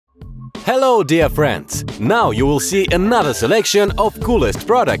Hello dear friends! Now you will see another selection of coolest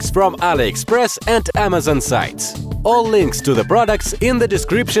products from Aliexpress and Amazon sites. All links to the products in the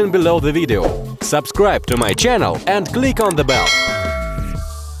description below the video. Subscribe to my channel and click on the bell.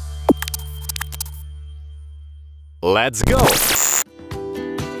 Let's go!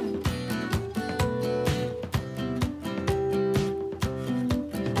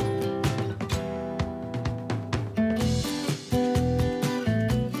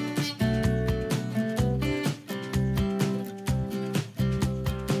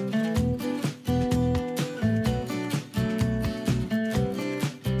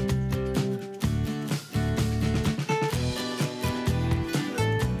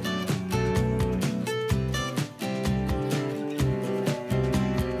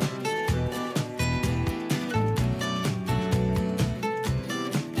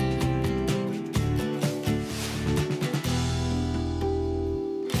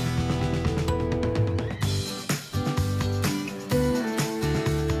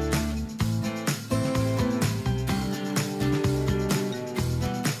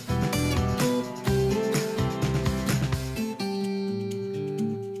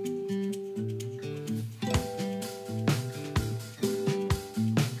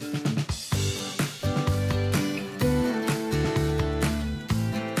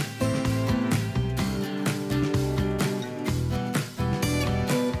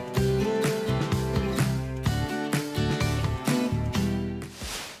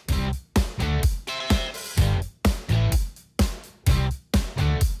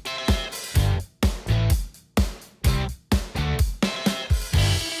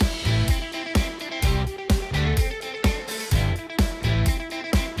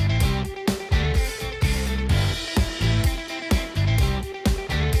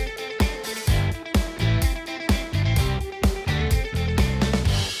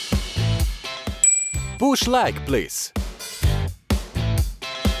 Push like, please.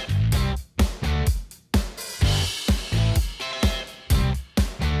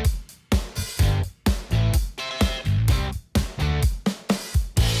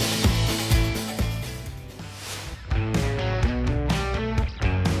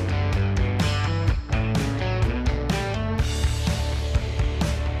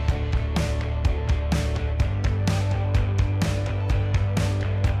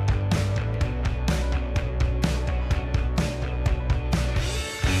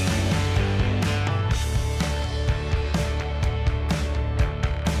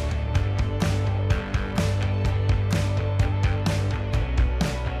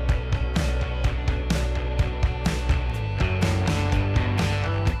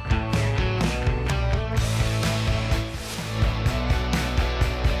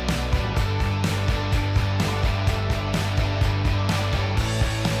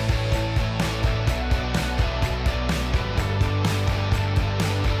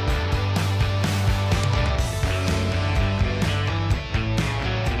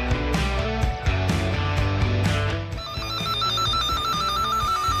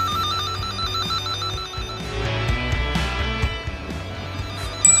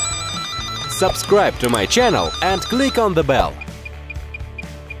 Subscribe to my channel and click on the bell.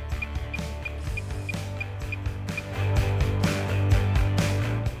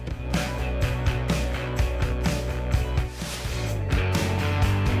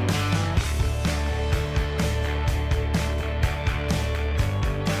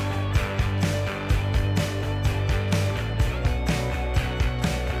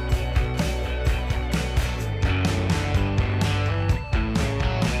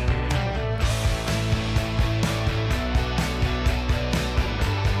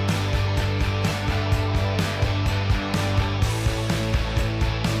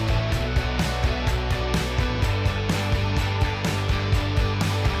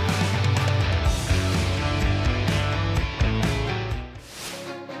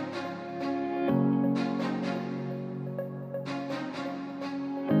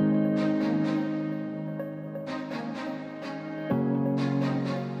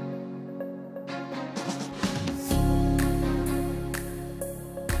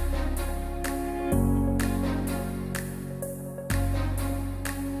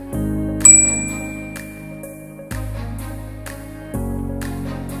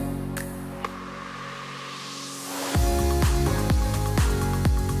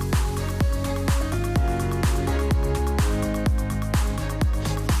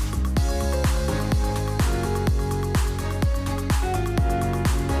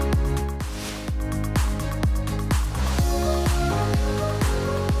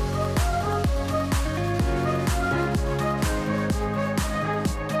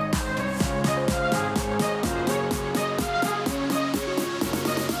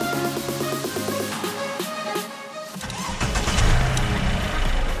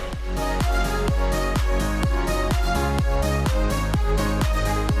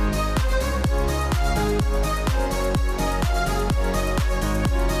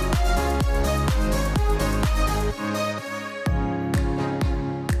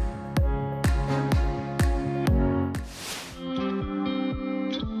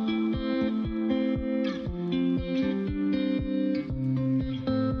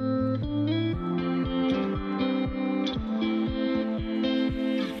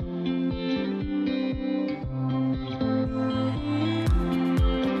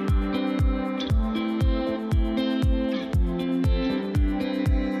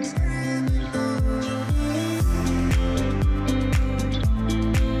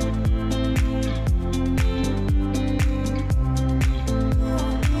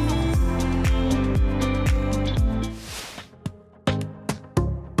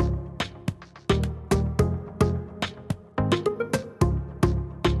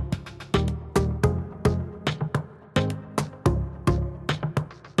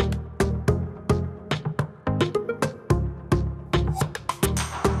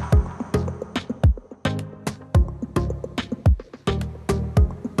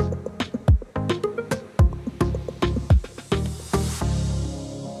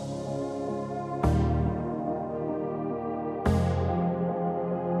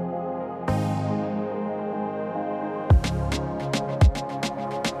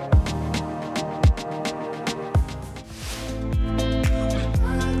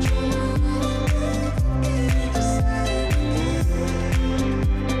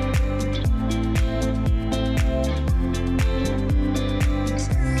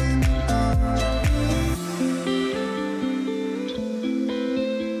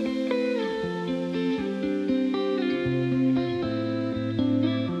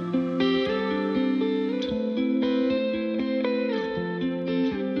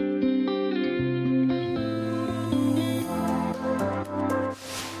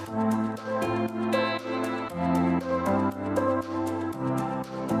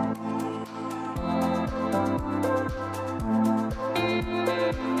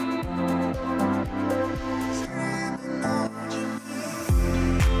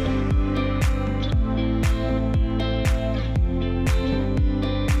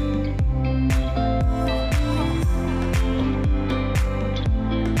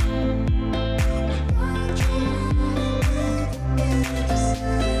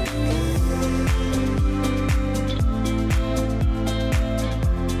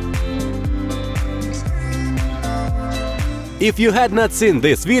 If you had not seen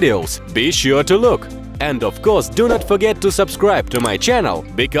these videos, be sure to look. And of course, do not forget to subscribe to my channel,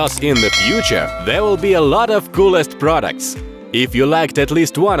 because in the future there will be a lot of coolest products. If you liked at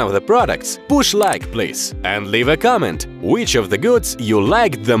least one of the products, push like please, and leave a comment which of the goods you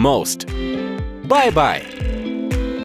liked the most. Bye-bye!